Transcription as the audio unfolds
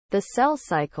The cell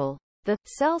cycle. The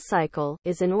cell cycle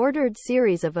is an ordered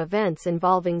series of events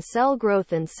involving cell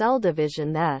growth and cell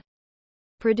division that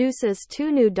produces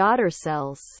two new daughter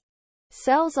cells.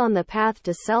 Cells on the path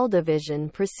to cell division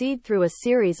proceed through a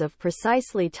series of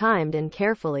precisely timed and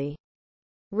carefully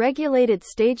regulated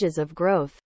stages of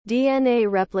growth,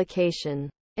 DNA replication,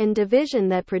 and division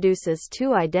that produces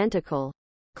two identical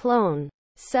clone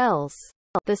cells.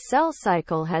 The cell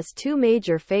cycle has two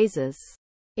major phases: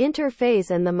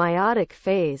 interphase and the mitotic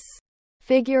phase.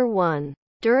 Figure 1.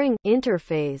 During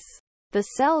interphase, the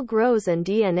cell grows and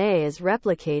DNA is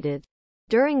replicated.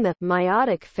 During the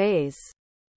mitotic phase,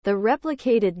 the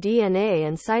replicated DNA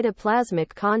and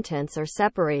cytoplasmic contents are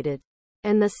separated,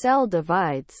 and the cell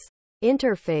divides.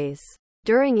 Interphase.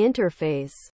 During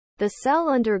interphase, the cell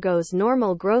undergoes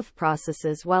normal growth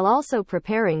processes while also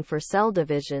preparing for cell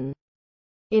division.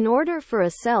 In order for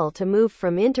a cell to move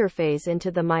from interphase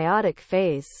into the mitotic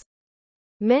phase,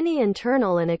 many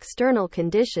internal and external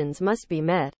conditions must be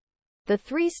met. The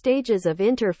three stages of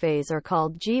interphase are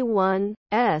called G1,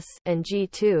 S, and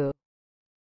G2.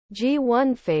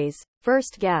 G1 phase,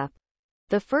 first gap.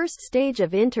 The first stage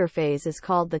of interphase is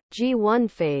called the G1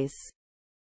 phase,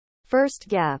 first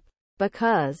gap,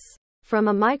 because, from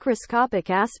a microscopic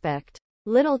aspect,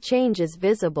 little change is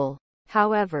visible.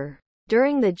 However,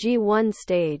 during the G1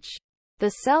 stage,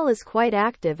 the cell is quite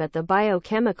active at the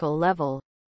biochemical level.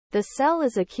 The cell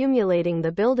is accumulating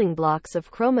the building blocks of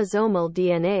chromosomal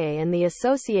DNA and the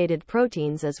associated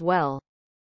proteins as well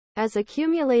as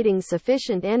accumulating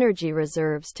sufficient energy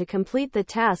reserves to complete the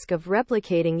task of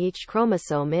replicating each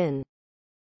chromosome in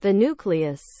the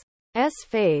nucleus. S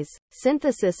phase,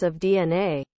 synthesis of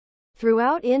DNA.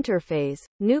 Throughout interphase,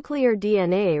 nuclear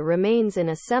DNA remains in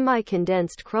a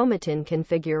semi-condensed chromatin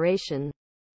configuration.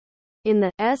 In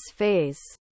the S phase,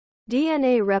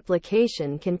 DNA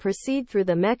replication can proceed through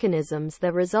the mechanisms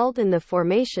that result in the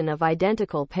formation of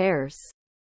identical pairs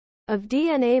of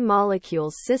DNA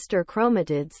molecules, sister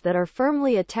chromatids that are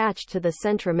firmly attached to the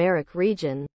centromeric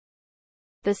region.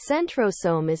 The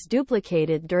centrosome is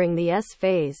duplicated during the S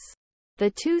phase.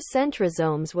 The two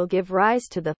centrosomes will give rise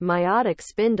to the mitotic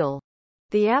spindle,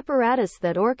 the apparatus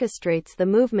that orchestrates the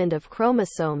movement of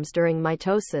chromosomes during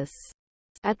mitosis.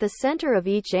 At the center of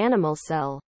each animal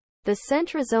cell, the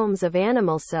centrosomes of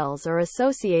animal cells are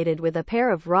associated with a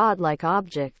pair of rod-like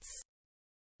objects,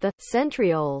 the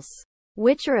centrioles,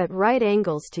 which are at right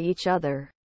angles to each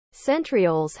other.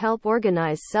 Centrioles help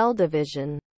organize cell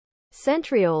division.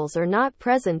 Centrioles are not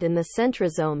present in the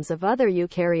centrosomes of other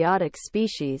eukaryotic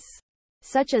species,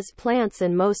 such as plants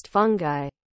and most fungi.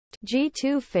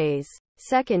 G2 phase,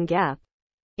 second gap.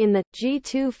 In the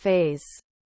G2 phase,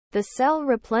 the cell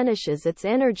replenishes its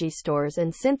energy stores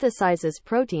and synthesizes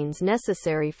proteins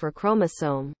necessary for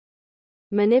chromosome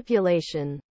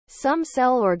manipulation. Some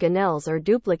cell organelles are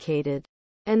duplicated,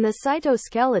 and the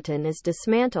cytoskeleton is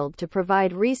dismantled to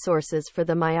provide resources for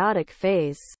the mitotic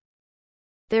phase.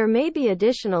 There may be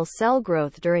additional cell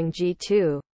growth during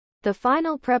G2. The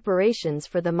final preparations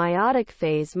for the mitotic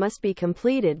phase must be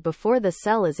completed before the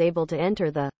cell is able to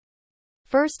enter the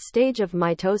first stage of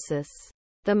mitosis,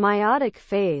 the mitotic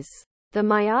phase. The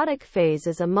mitotic phase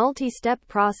is a multi-step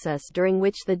process during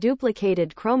which the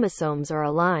duplicated chromosomes are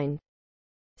aligned,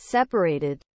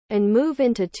 separated, and move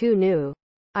into two new,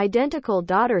 identical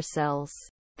daughter cells.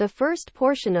 The first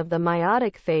portion of the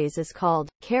mitotic phase is called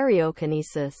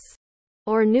karyokinesis,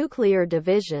 or nuclear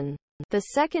division. The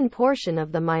second portion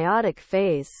of the mitotic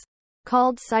phase,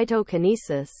 called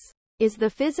cytokinesis, is the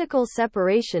physical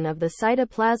separation of the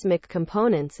cytoplasmic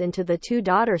components into the two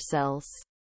daughter cells.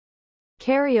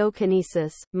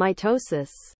 Karyokinesis, mitosis.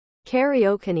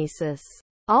 Karyokinesis,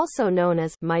 also known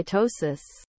as mitosis,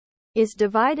 is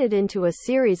divided into a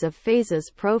series of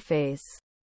phases: prophase,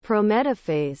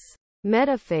 prometaphase,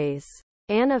 metaphase,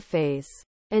 anaphase,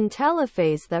 and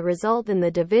telophase that result in the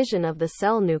division of the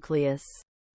cell nucleus.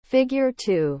 Figure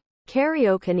 2.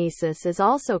 Karyokinesis is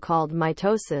also called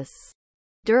mitosis.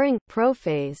 During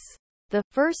prophase, the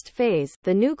first phase,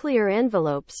 the nuclear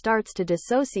envelope starts to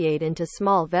dissociate into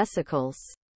small vesicles,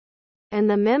 and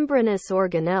the membranous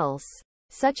organelles,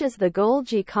 such as the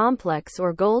Golgi complex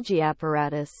or Golgi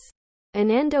apparatus, an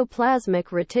endoplasmic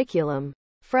reticulum,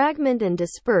 fragment and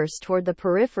disperse toward the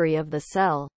periphery of the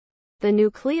cell. The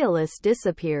nucleolus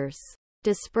disappears,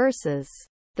 disperses.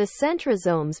 The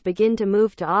centrosomes begin to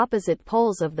move to opposite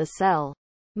poles of the cell.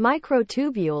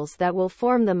 Microtubules that will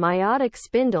form the mitotic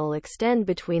spindle extend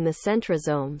between the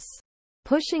centrosomes,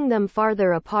 pushing them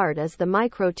farther apart as the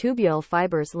microtubule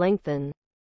fibers lengthen.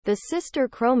 The sister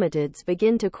chromatids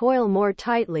begin to coil more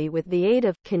tightly with the aid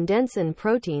of condensin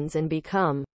proteins and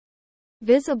become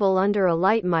visible under a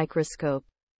light microscope.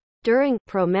 During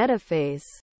prometaphase,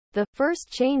 the first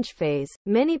change phase,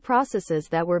 many processes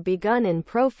that were begun in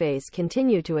prophase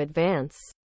continue to advance.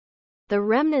 The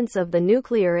remnants of the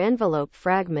nuclear envelope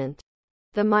fragment.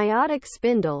 The meiotic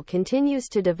spindle continues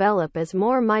to develop as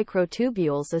more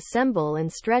microtubules assemble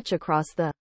and stretch across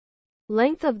the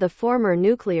length of the former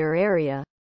nuclear area.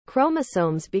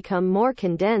 Chromosomes become more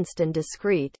condensed and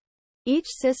discrete. Each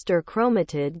sister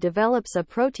chromatid develops a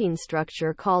protein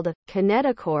structure called a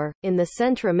kinetochore in the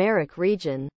centromeric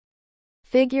region.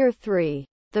 Figure 3.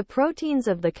 The proteins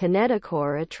of the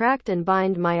kinetochore attract and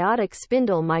bind meiotic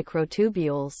spindle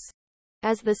microtubules.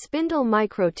 As the spindle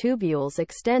microtubules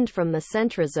extend from the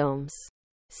centrosomes,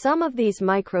 some of these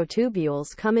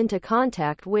microtubules come into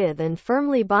contact with and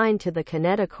firmly bind to the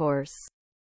kinetochores.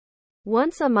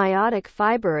 Once a meiotic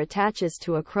fiber attaches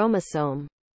to a chromosome,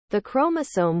 the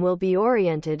chromosome will be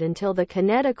oriented until the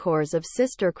kinetochores of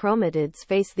sister chromatids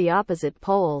face the opposite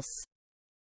poles.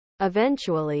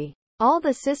 Eventually, all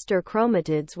the sister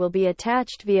chromatids will be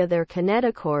attached via their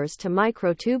kinetochores to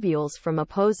microtubules from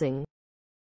opposing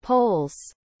poles.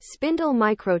 Spindle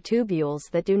microtubules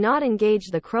that do not engage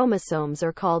the chromosomes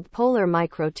are called polar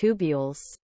microtubules.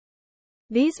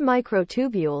 These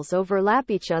microtubules overlap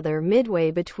each other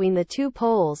midway between the two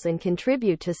poles and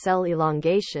contribute to cell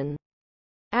elongation.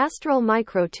 Astral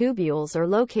microtubules are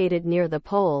located near the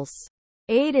poles,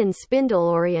 aid in spindle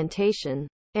orientation,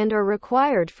 and are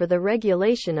required for the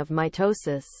regulation of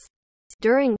mitosis.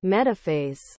 During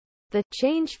metaphase, the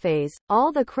change phase,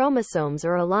 all the chromosomes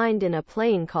are aligned in a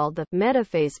plane called the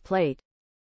metaphase plate,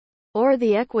 or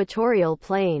the equatorial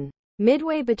plane,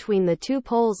 midway between the two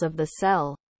poles of the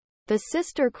cell. The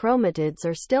sister chromatids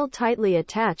are still tightly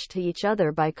attached to each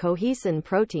other by cohesin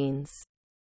proteins.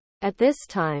 At this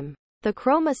time, the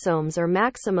chromosomes are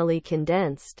maximally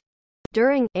condensed.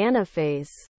 During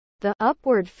anaphase, the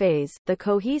upward phase, the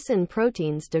cohesin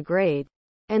proteins degrade,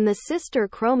 and the sister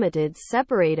chromatids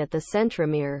separate at the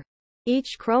centromere.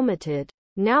 Each chromatid,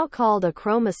 now called a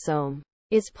chromosome,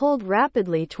 is pulled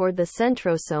rapidly toward the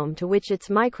centrosome to which its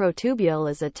microtubule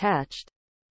is attached.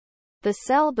 The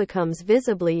cell becomes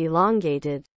visibly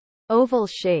elongated,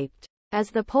 oval-shaped, as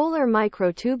the polar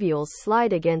microtubules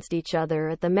slide against each other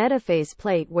at the metaphase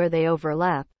plate where they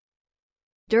overlap.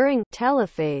 During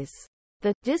telophase,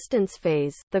 the distance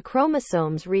phase, the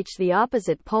chromosomes reach the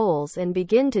opposite poles and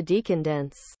begin to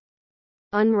decondense,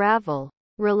 unravel,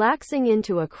 relaxing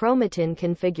into a chromatin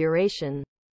configuration.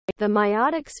 The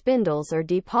meiotic spindles are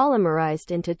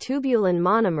depolymerized into tubulin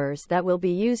monomers that will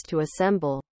be used to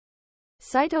assemble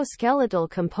cytoskeletal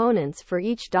components for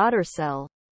each daughter cell.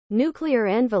 Nuclear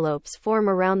envelopes form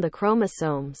around the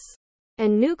chromosomes,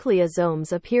 and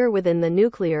nucleosomes appear within the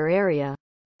nuclear area.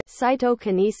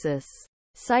 Cytokinesis.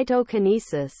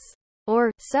 Cytokinesis,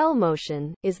 or cell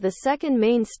motion, is the second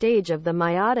main stage of the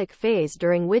meiotic phase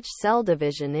during which cell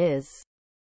division is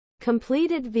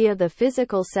completed via the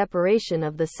physical separation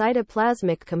of the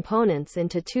cytoplasmic components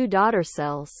into two daughter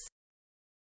cells.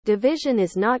 Division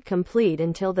is not complete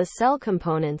until the cell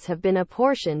components have been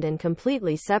apportioned and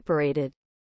completely separated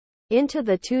into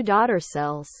the two daughter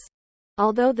cells.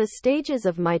 Although the stages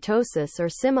of mitosis are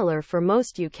similar for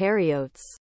most eukaryotes,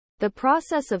 the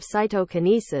process of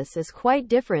cytokinesis is quite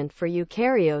different for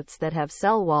eukaryotes that have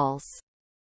cell walls,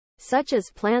 such as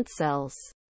plant cells.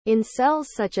 In cells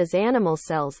such as animal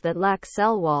cells that lack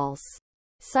cell walls,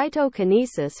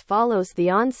 cytokinesis follows the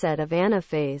onset of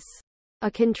anaphase.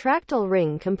 A contractile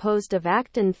ring composed of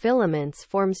actin filaments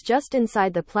forms just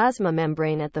inside the plasma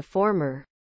membrane at the former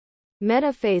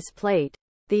metaphase plate.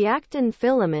 The actin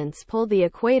filaments pull the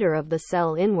equator of the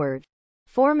cell inward,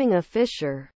 forming a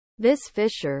fissure. This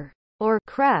fissure, or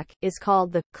crack, is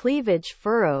called the cleavage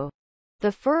furrow.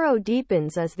 The furrow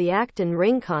deepens as the actin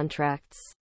ring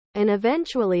contracts, and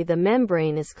eventually the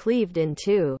membrane is cleaved in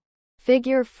two.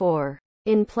 Figure 4.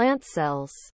 In plant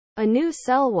cells, a new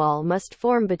cell wall must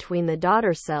form between the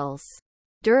daughter cells.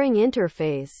 During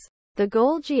interphase, the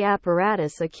Golgi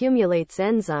apparatus accumulates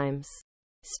enzymes,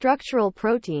 structural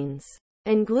proteins,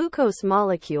 and glucose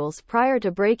molecules prior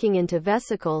to breaking into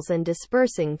vesicles and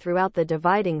dispersing throughout the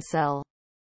dividing cell.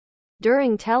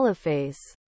 During telophase,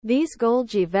 these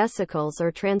Golgi vesicles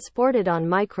are transported on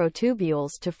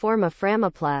microtubules to form a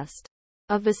framaplast,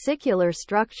 a vesicular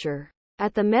structure,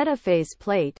 at the metaphase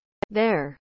plate.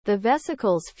 There, the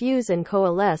vesicles fuse and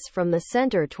coalesce from the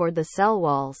center toward the cell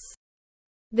walls.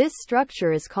 This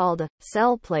structure is called a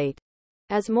cell plate.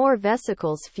 As more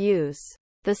vesicles fuse,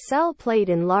 the cell plate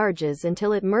enlarges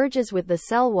until it merges with the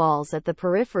cell walls at the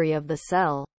periphery of the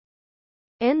cell.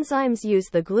 Enzymes use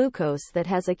the glucose that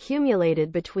has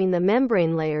accumulated between the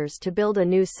membrane layers to build a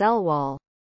new cell wall.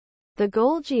 The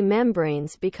Golgi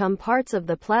membranes become parts of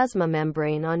the plasma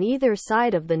membrane on either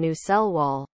side of the new cell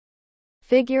wall.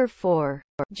 Figure 4.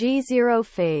 G0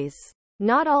 phase.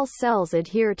 Not all cells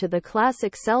adhere to the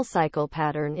classic cell cycle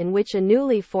pattern in which a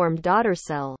newly formed daughter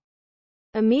cell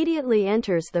immediately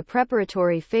enters the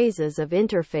preparatory phases of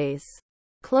interphase,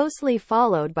 closely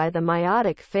followed by the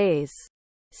meiotic phase.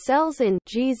 Cells in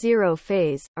G0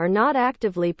 phase are not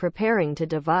actively preparing to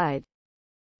divide.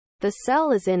 The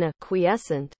cell is in a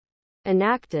quiescent,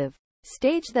 inactive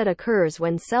stage that occurs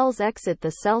when cells exit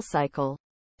the cell cycle.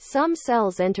 Some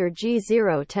cells enter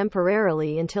G0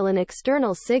 temporarily until an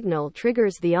external signal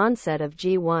triggers the onset of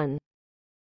G1.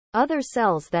 Other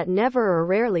cells that never or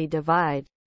rarely divide,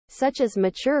 such as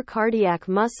mature cardiac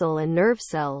muscle and nerve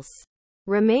cells,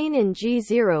 remain in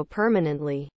G0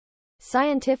 permanently.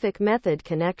 Scientific method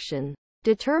connection.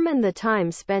 Determine the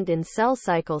time spent in cell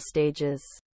cycle stages.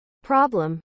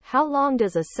 Problem: how long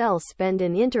does a cell spend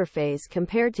in interphase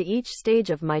compared to each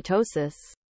stage of mitosis?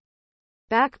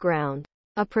 Background: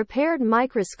 a prepared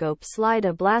microscope slide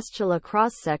of blastula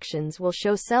cross-sections will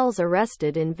show cells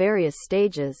arrested in various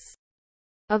stages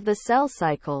of the cell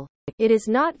cycle. It is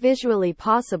not visually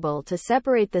possible to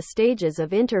separate the stages of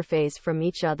interphase from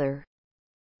each other,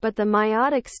 but the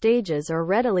meiotic stages are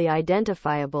readily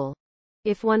identifiable.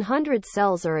 If 100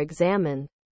 cells are examined,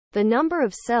 the number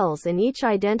of cells in each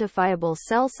identifiable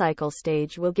cell cycle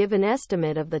stage will give an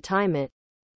estimate of the time it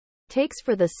takes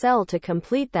for the cell to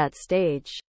complete that stage.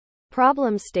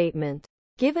 Problem statement: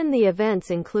 given the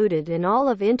events included in all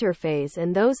of interphase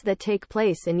and those that take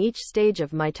place in each stage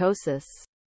of mitosis,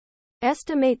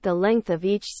 estimate the length of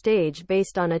each stage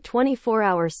based on a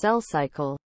 24-hour cell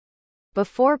cycle.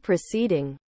 Before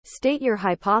proceeding, state your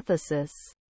hypothesis.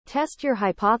 Test your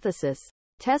hypothesis.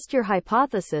 Test your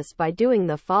hypothesis by doing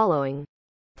the following.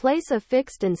 Place a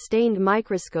fixed and stained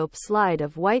microscope slide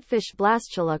of whitefish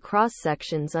blastula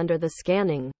cross-sections under the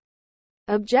scanning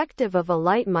objective of a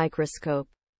light microscope.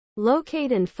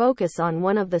 Locate and focus on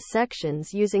one of the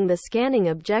sections using the scanning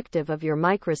objective of your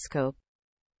microscope.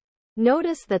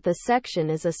 Notice that the section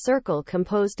is a circle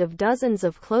composed of dozens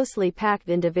of closely packed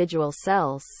individual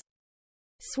cells.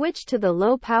 Switch to the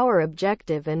low-power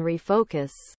objective and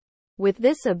refocus. With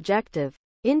this objective,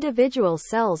 individual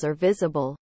cells are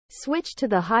visible. Switch to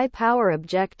the high-power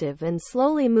objective and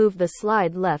slowly move the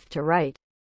slide left to right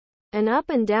and up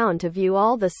and down to view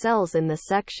all the cells in the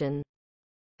section.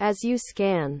 As you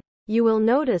scan, you will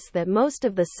notice that most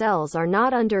of the cells are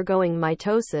not undergoing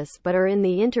mitosis but are in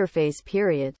the interphase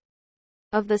period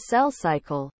of the cell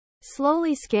cycle.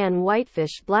 Slowly scan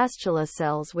whitefish blastula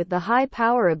cells with the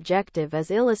high-power objective as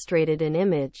illustrated in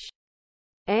image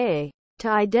A, to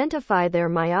identify their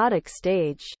meiotic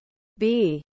stage.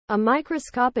 B, a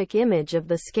microscopic image of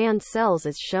the scanned cells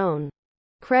is shown.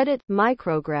 Credit: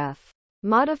 micrograph.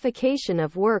 Modification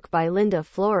of work by Linda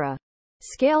Flora.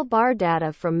 Scale bar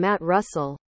data from Matt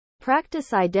Russell.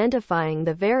 Practice identifying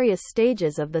the various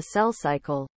stages of the cell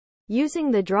cycle, using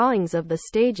the drawings of the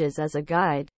stages as a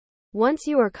guide. Once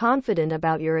you are confident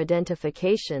about your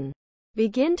identification,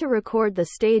 begin to record the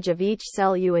stage of each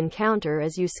cell you encounter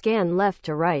as you scan left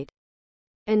to right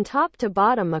and top to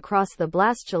bottom across the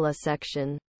blastula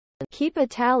section. Keep a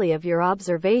tally of your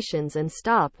observations and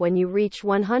stop when you reach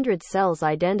 100 cells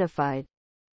identified.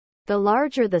 The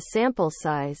larger the sample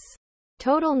size,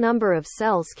 total number of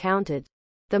cells counted,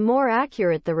 the more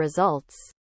accurate the results.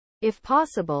 If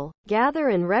possible, gather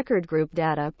and record group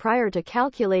data prior to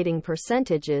calculating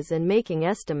percentages and making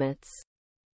estimates.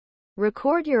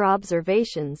 Record your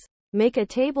observations. Make a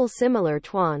table similar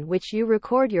to one which you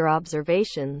record your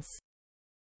observations.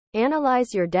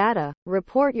 Analyze your data.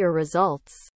 Report your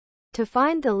results. To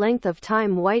find the length of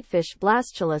time whitefish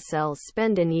blastula cells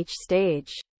spend in each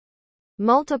stage,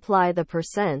 multiply the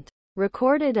percent,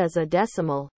 recorded as a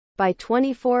decimal, by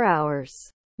 24 hours.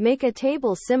 Make a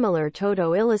table similar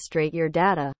to illustrate your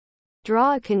data.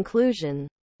 Draw a conclusion.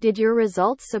 Did your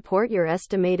results support your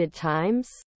estimated times?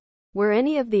 Were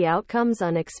any of the outcomes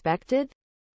unexpected?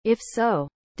 If so,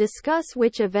 discuss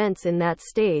which events in that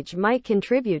stage might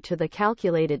contribute to the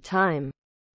calculated time.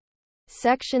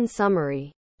 Section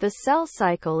summary. The cell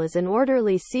cycle is an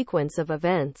orderly sequence of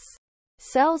events.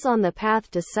 Cells on the path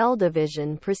to cell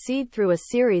division proceed through a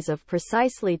series of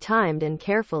precisely timed and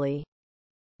carefully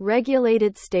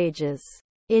regulated stages.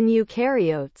 In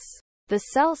eukaryotes, the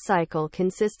cell cycle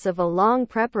consists of a long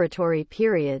preparatory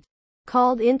period,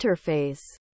 called interphase.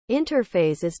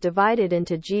 Interphase is divided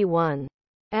into G1,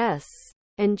 S,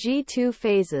 and G2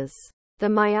 phases. The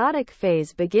meiotic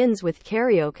phase begins with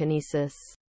karyokinesis,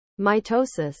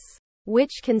 mitosis,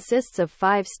 which consists of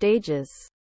 5 stages: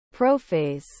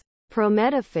 prophase,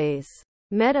 prometaphase,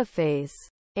 metaphase,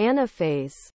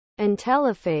 anaphase, and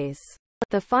telophase.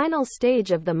 The final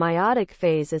stage of the meiotic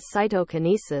phase is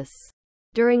cytokinesis,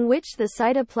 during which the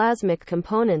cytoplasmic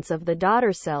components of the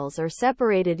daughter cells are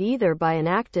separated either by an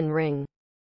actin ring,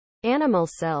 animal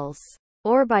cells,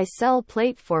 or by cell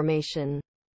plate formation,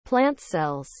 plant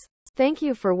cells. Thank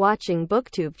you for watching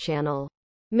BookTube channel.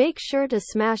 Make sure to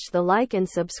smash the like and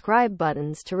subscribe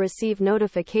buttons to receive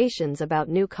notifications about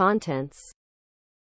new contents.